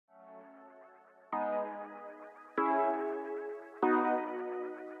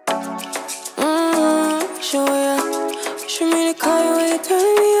wishing we are. Wishing me to call you when you're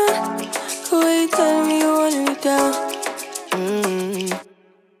turning me on. The way you telling me you wanted me down.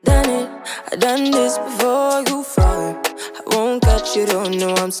 Done it, I done this before you falling. I won't catch you, don't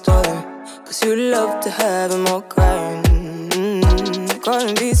know I'm stalling. Cause you love to have them all crying.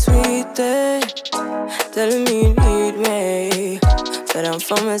 Calling me sweet, telling me you need me. But I'm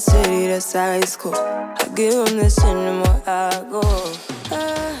from a city that's high school. I give them this and the more I go.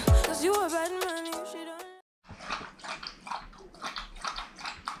 Cause you a bad man, you should don't.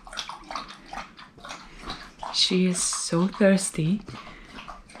 She is so thirsty.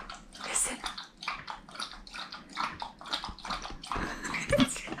 Listen.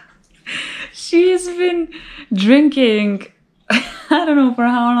 She has been drinking, I don't know for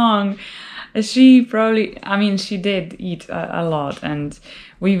how long. She probably, I mean, she did eat a lot, and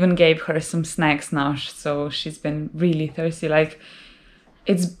we even gave her some snacks now, so she's been really thirsty. Like,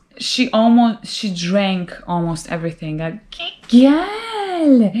 she drank almost everything. Like, girl,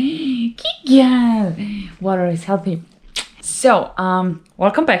 water is healthy. So,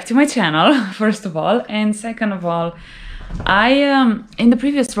 welcome back to my channel, first of all, and second of all, in the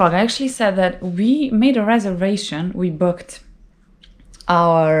previous vlog, I actually said that we made a reservation. We booked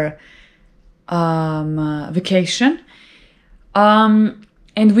our vacation, and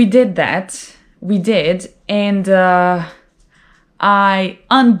we did that. We did, and I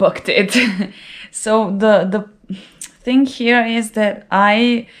unbooked it. So the thing here is that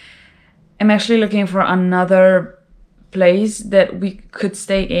I am actually looking for another place that we could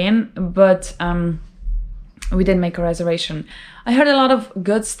stay in, but we didn't make a reservation. I heard a lot of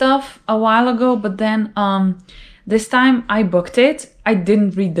good stuff a while ago, but then this time I booked it. I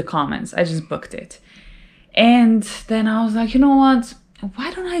didn't read the comments, I just booked it. And then I was like, you know what?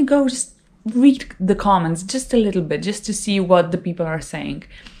 Why don't I go just read the comments just a little bit, just to see what the people are saying.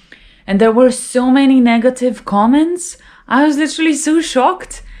 And there were so many negative comments. I was literally so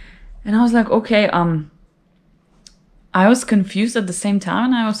shocked. And I was like, okay, I was confused at the same time.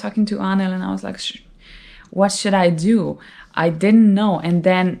 And I was talking to Anel and I was like, what should I do? I didn't know. And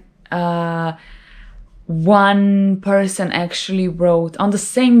then one person actually wrote on the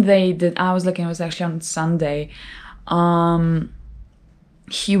same day that I was looking, it was actually on Sunday.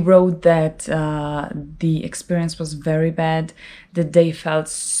 He wrote that the experience was very bad, that they felt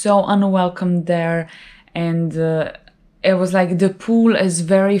so unwelcome there, and it was like the pool is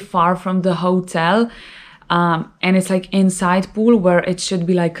very far from the hotel, and it's like inside pool where it should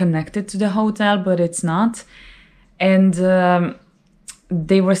be like connected to the hotel, but it's not. And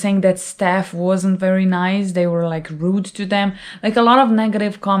they were saying that staff wasn't very nice, they were like rude to them, like a lot of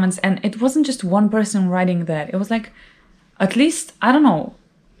negative comments. And it wasn't just one person writing that, it was like at least, I don't know,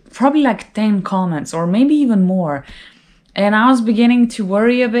 probably like 10 comments or maybe even more. And I was beginning to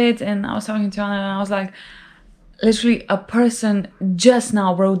worry a bit, and I was talking to Anna and I was like, literally a person just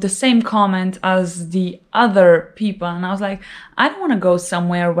now wrote the same comment as the other people, and I was like, I don't want to go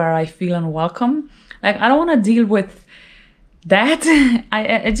somewhere where I feel unwelcome. Like, I don't want to deal with that.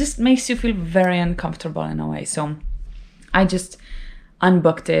 It just makes you feel very uncomfortable in a way. So I just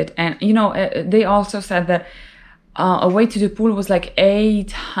unbooked it. And you know, they also said that away to the pool was like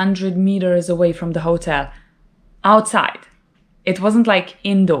 800 meters away from the hotel, outside. It wasn't like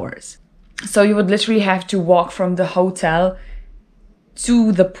indoors. So you would literally have to walk from the hotel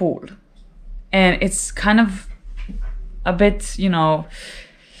to the pool. And it's kind of a bit, you know,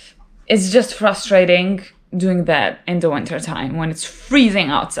 it's just frustrating doing that in the winter time when it's freezing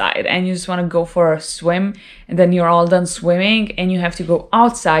outside and you just want to go for a swim, and then you're all done swimming and you have to go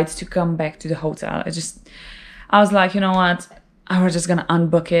outside to come back to the hotel. I was like, you know what, I was just gonna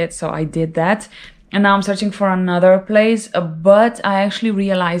unbook it. So I did that, and now I'm searching for another place, but I actually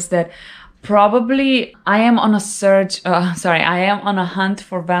realized that probably I am on a hunt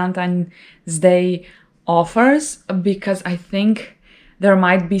for Valentine's Day offers, because I think there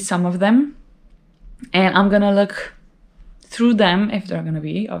might be some of them, and I'm gonna look through them if they're gonna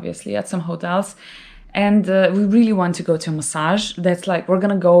be, obviously, at some hotels. And we really want to go to a massage. That's like, we're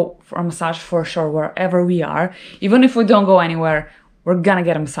gonna go for a massage for sure wherever we are. Even if we don't go anywhere, we're gonna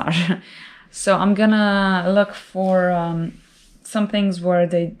get a massage. So I'm gonna look for some things where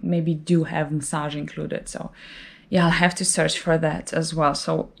they maybe do have massage included. So yeah, I'll have to search for that as well.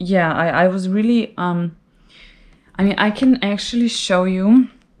 So yeah, I was really, I mean, I can actually show you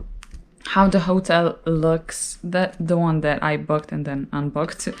how the hotel looks, the one that I booked and then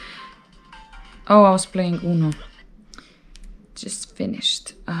unbooked. Oh, I was playing Uno. Just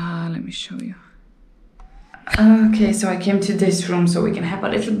finished. Let me show you. Okay, so I came to this room so we can have a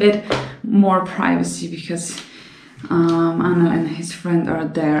little bit more privacy, because Anna and his friend are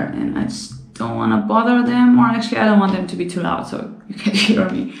there, and I just don't want to bother them, or actually I don't want them to be too loud so you can hear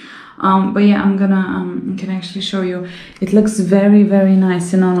me. But yeah, I'm gonna can actually show you. It looks very, very nice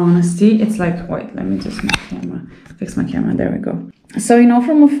in all honesty. It's like, wait, let me just fix my camera, there we go. So, you know,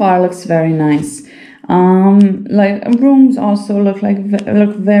 from afar looks very nice. Like rooms also look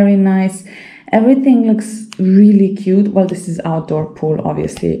very nice. Everything looks really cute. Well, this is outdoor pool,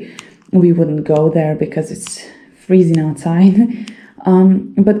 obviously we wouldn't go there because it's freezing outside.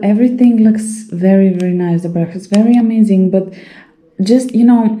 But everything looks very, very nice. The breakfast very amazing, but just, you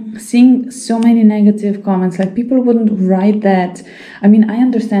know, seeing so many negative comments, like people wouldn't write that. I mean, I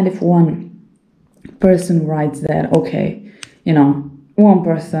understand if one person writes that, okay, you know, one,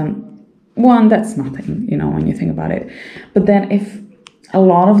 that's nothing, you know, when you think about it. But then if a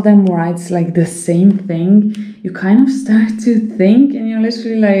lot of them writes like the same thing, you kind of start to think, and you're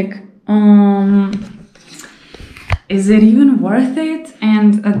literally like, is it even worth it?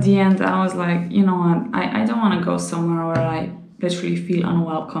 And at the end, I was like, you know what, I don't want to go somewhere where I literally feel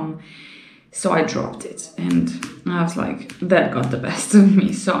unwelcome. So I dropped it, and I was like, that got the best of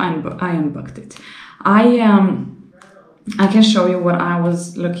me. So I unbooked it. I can show you what I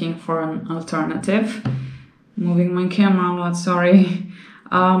was looking for an alternative. Moving my camera a lot, sorry.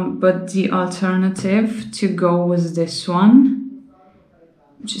 But the alternative to go was this one,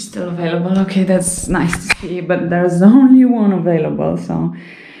 which is still available. Okay, that's nice to see, but there's only one available. So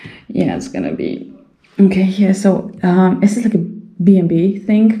yeah, it's gonna be okay here. So this is like a B&B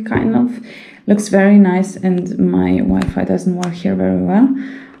thing, kind of. Looks very nice, and my Wi-Fi doesn't work here very well.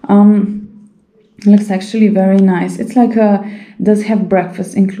 Looks actually very nice. It's like does have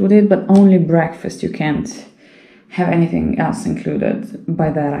breakfast included, but only breakfast. You can't have anything else included. By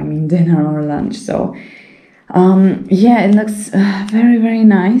that I mean dinner or lunch. So yeah, it looks very, very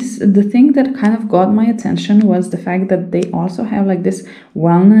nice. The thing that kind of got my attention was the fact that they also have like this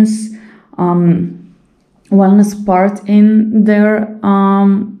wellness part in their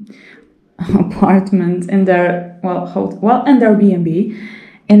apartment, in their in their B&B,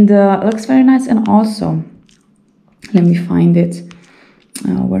 and looks very nice. And also, let me find it.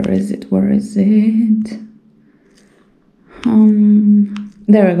 Where is it?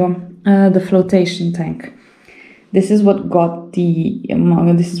 There we go. The flotation tank. This is what got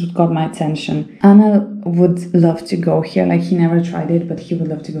my attention. Anna would love to go here. Like, he never tried it, but he would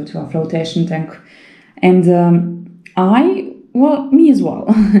love to go to a flotation tank. And me as well,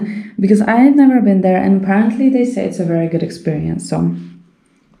 because I had never been there, and apparently they say it's a very good experience. So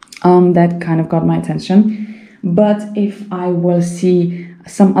that kind of got my attention. But if I will see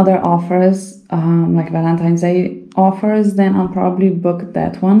some other offers, like Valentine's Day offers, then I'll probably book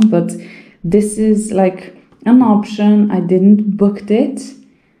that one. But this is like an option. I didn't book it,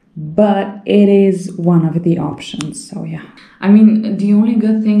 but it is one of the options. So yeah, I mean, the only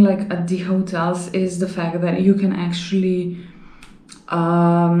good thing like at the hotels is the fact that you can actually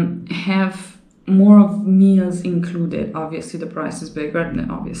have more of meals included. Obviously the price is bigger,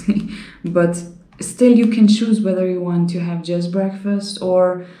 obviously, but still you can choose whether you want to have just breakfast,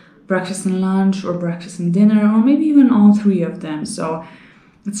 or breakfast and lunch, or breakfast and dinner, or maybe even all three of them. So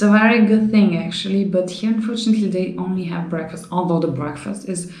it's a very good thing actually. But here unfortunately they only have breakfast, although the breakfast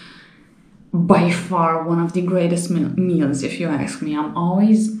is by far one of the greatest meals, if you ask me. I'm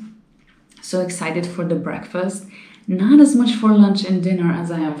always so excited for the breakfast, not as much for lunch and dinner as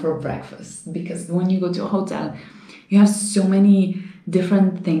I am for breakfast, because when you go to a hotel you have so many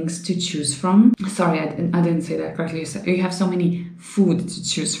different things to choose from. Sorry, I didn't say that correctly. You have so many food to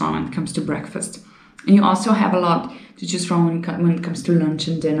choose from when it comes to breakfast, and you also have a lot to choose from when it comes to lunch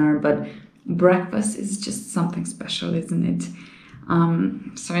and dinner. But breakfast is just something special, isn't it?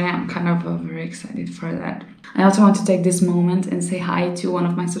 So yeah, I'm kind of very excited for that. I also want to take this moment and say hi to one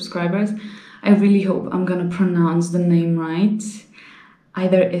of my subscribers. I really hope I'm gonna pronounce the name right.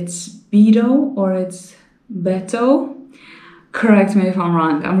 Either it's Beto or it's Beto. Correct me if I'm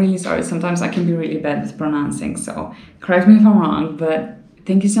wrong. I'm really sorry. Sometimes I can be really bad with pronouncing, so correct me if I'm wrong. But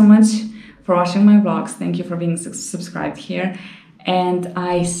thank you so much for watching my vlogs. Thank you for being subscribed here. And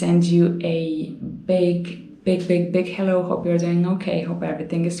I send you a big hello. Hope you're doing okay. Hope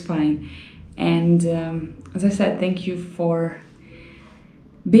everything is fine. And as I said, thank you for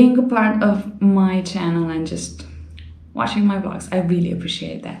being a part of my channel and just watching my vlogs. I really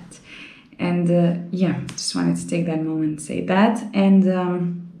appreciate that. And yeah, just wanted to take that moment to say that. And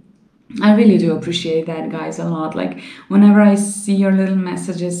I really do appreciate that, guys, a lot. Like, whenever I see your little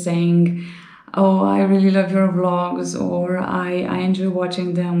messages saying, oh, I really love your vlogs, or I enjoy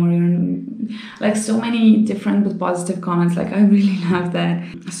watching them, or you're like so many different but positive comments, like I really love that.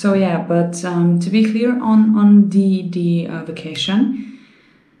 So yeah, but to be clear on the vacation,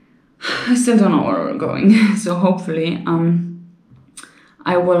 I still don't know where we're going. So hopefully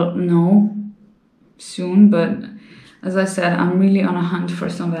I will know soon, but as I said, I'm really on a hunt for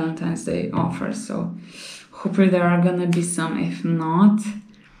some Valentine's Day offers, so hopefully there are gonna be some. If not,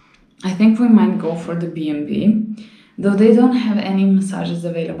 I think we might go for the B&B, though they don't have any massages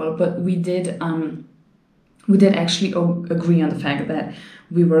available, but we did actually agree on the fact that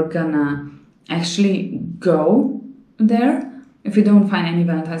we were gonna actually go there. If we don't find any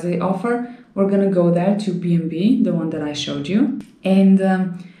Valentine's Day offer, we're gonna go there to B&B, the one that I showed you, and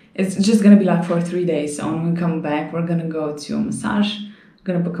it's just gonna be like for 3 days. So when we come back, we're gonna go to a massage, we're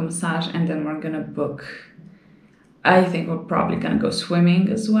gonna book a massage, and then we're gonna book, I think we're probably gonna go swimming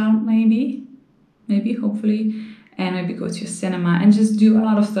as well, maybe, hopefully, and maybe go to a cinema and just do a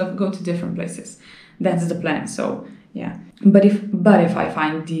lot of stuff, go to different places. That's the plan. So yeah, but if I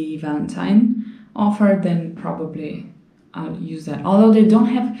find the Valentine offer, then probably I'll use that. Although they don't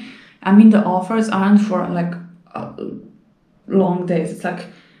have, I mean, the offers aren't for like long days. It's like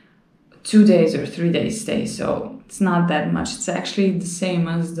 2 days or 3 days stay, so it's not that much. It's actually the same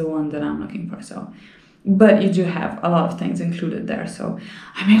as the one that I'm looking for. So, but you do have a lot of things included there. So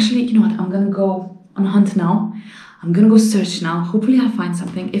I'm actually, you know what, I'm gonna go on a hunt now. I'm gonna go search now. Hopefully I'll find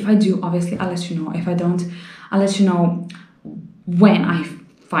something. If I do, obviously I'll let you know. If I don't, I'll let you know when I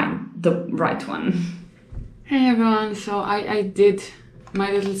find the right one. Hey everyone, so I did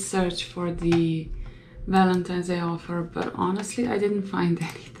my little search for the Valentine's Day offer, but honestly I didn't find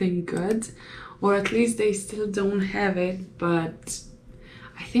anything good, or at least they still don't have it, but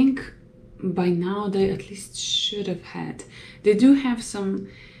I think by now they at least should have had. They do have some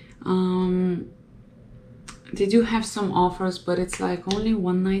offers, but it's like only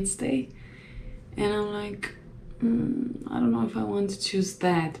 1 night stay, and I'm like, I don't know if I want to choose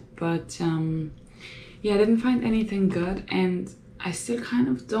that, but yeah, I didn't find anything good, and I still kind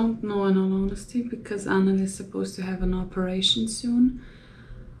of don't know, in all honesty, because Anna is supposed to have an operation soon,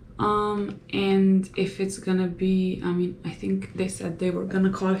 and if it's gonna be, I mean, I think they said they were gonna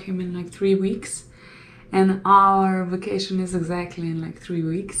call him in like 3 weeks, and our vacation is exactly in like 3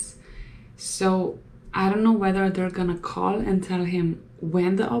 weeks, so I don't know whether they're gonna call and tell him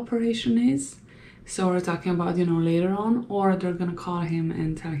when the operation is, so we're talking about, you know, later on, or they're gonna call him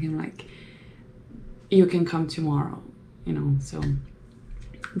and tell him like, you can come tomorrow, you know. So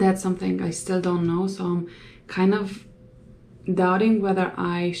that's something I still don't know, so I'm kind of doubting whether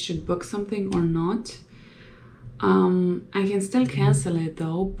I should book something or not. I can still cancel it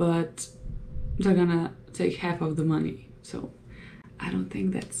though, but they're gonna take half of the money, so I don't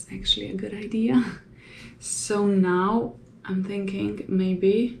think that's actually a good idea. So now I'm thinking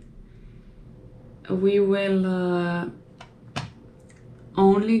maybe we will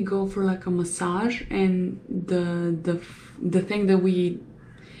only go for like a massage, and the thing that we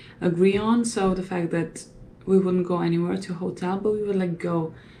agree on, so the fact that we wouldn't go anywhere to a hotel, but we would like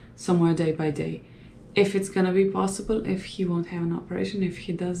go somewhere day by day, if it's gonna be possible, if he won't have an operation. If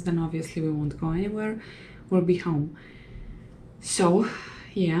he does, then obviously we won't go anywhere, we'll be home. So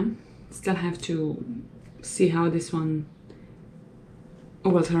yeah, still have to see how this one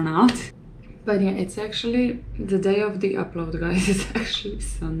will turn out. But yeah, it's actually the day of the upload, guys. It's actually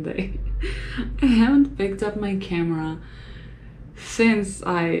Sunday. I haven't picked up my camera since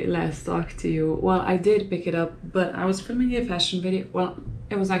I last talked to you. Well, I did pick it up, but I was filming a fashion video. Well,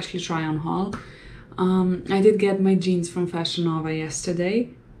 it was actually try on haul. I did get my jeans from Fashion Nova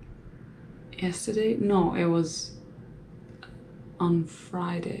yesterday. No, it was on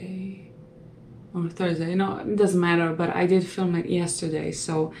Friday or Thursday. No, it doesn't matter, but I did film it yesterday.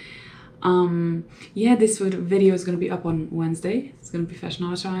 So yeah, this video is gonna be up on Wednesday. It's gonna be Fashion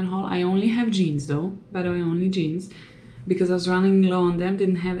Nova try on haul. I only have jeans though, by the way, only jeans, because I was running low on them,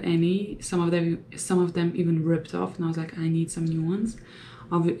 didn't have any. Some of them even ripped off, and I was like, I need some new ones.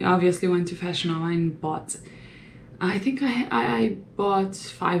 Obviously went to Fashion Nova and bought, I think I bought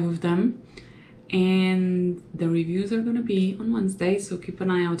 5 of them, and the reviews are gonna be on Wednesday, so keep an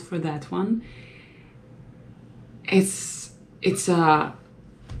eye out for that one.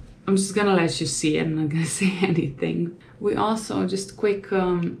 I'm just gonna let you see it. I'm not gonna say anything. We also, just quick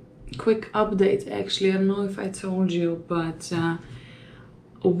update actually, I don't know if I told you, but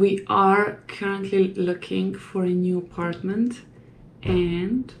we are currently looking for a new apartment,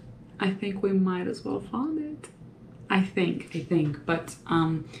 and I think we might as well found it. I think, but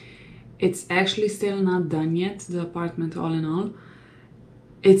it's actually still not done yet, the apartment, all in all.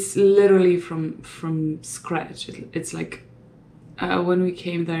 It's literally from scratch. It's like when we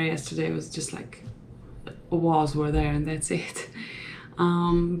came there yesterday, it was just like walls were there and that's it.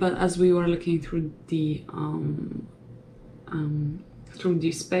 But as we were looking through the through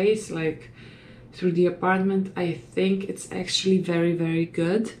the space, like through the apartment. I think it's actually very, very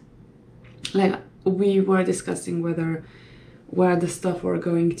good. Like, we were discussing where the stuff were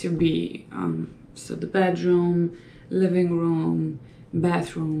going to be. So the bedroom, living room,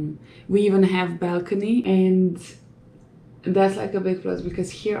 bathroom. We even have balcony, and that's like a big plus because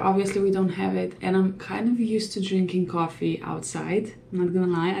here obviously we don't have it, and I'm kind of used to drinking coffee outside. I'm not gonna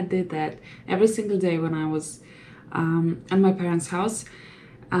lie, I did that every single day when I was at my parents' house.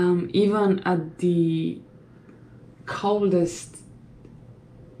 Even at the coldest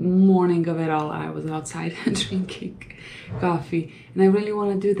morning of it all, I was outside drinking coffee, and I really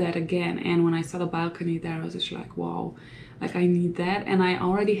want to do that again. And when I saw the balcony there, I was just like, wow, like I need that. And I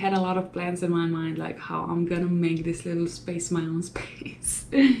already had a lot of plans in my mind, like how I'm gonna make this little space my own space.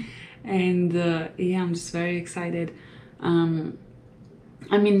 And yeah, I'm just very excited.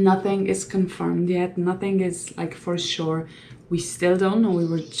 I mean, nothing is confirmed yet, nothing is like for sure. We still don't know, we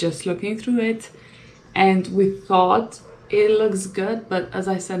were just looking through it and we thought it looks good, but as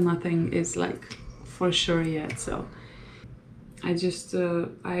I said, nothing is like for sure yet. So I just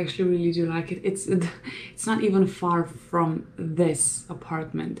I actually really do like it. It's not even far from this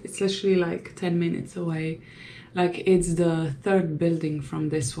apartment. It's literally like 10 minutes away. Like, it's the third building from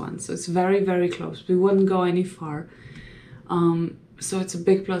this one, so it's very, very close. We wouldn't go any far. So it's a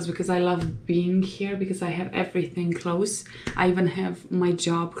big plus because I love being here because I have everything close. I even have my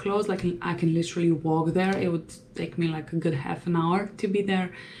job close, like I can literally walk there. It would take me like a good half an hour to be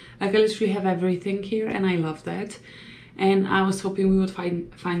there. Like, I literally have everything here and I love that. And I was hoping we would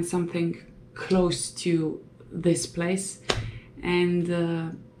find something close to this place, and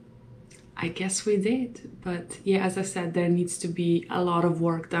I guess we did. But yeah, as I said, there needs to be a lot of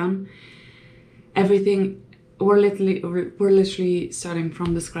work done. Everything, we're literally starting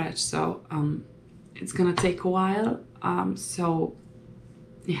from the scratch, so it's gonna take a while. So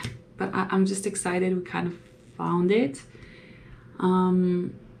yeah, but I'm just excited we kind of found it,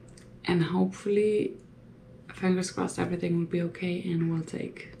 and hopefully, fingers crossed, everything will be okay and we'll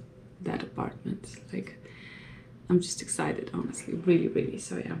take that apartment. Like, I'm just excited, honestly, really, really.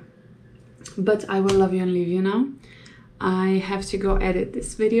 So yeah, but I will love you and leave you now. I have to go edit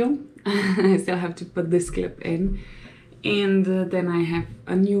this video. I still have to put this clip in, and then I have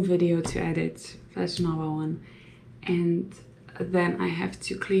a new video to edit, Fashion Nova one, and then I have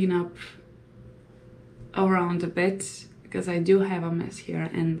to clean up around a bit because I do have a mess here,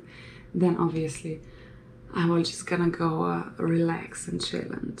 and then obviously I will just gonna go relax and chill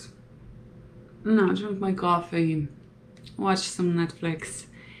and drink my coffee, watch some Netflix,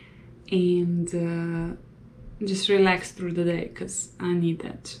 and just relax through the day because I need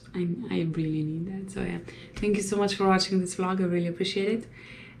that. I really need that. So yeah, thank you so much for watching this vlog. I really appreciate it,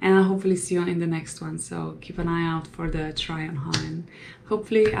 and I'll hopefully see you in the next one. So keep an eye out for the try on haul, and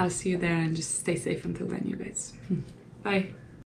hopefully I'll see you there, and just stay safe until then, you guys. Bye.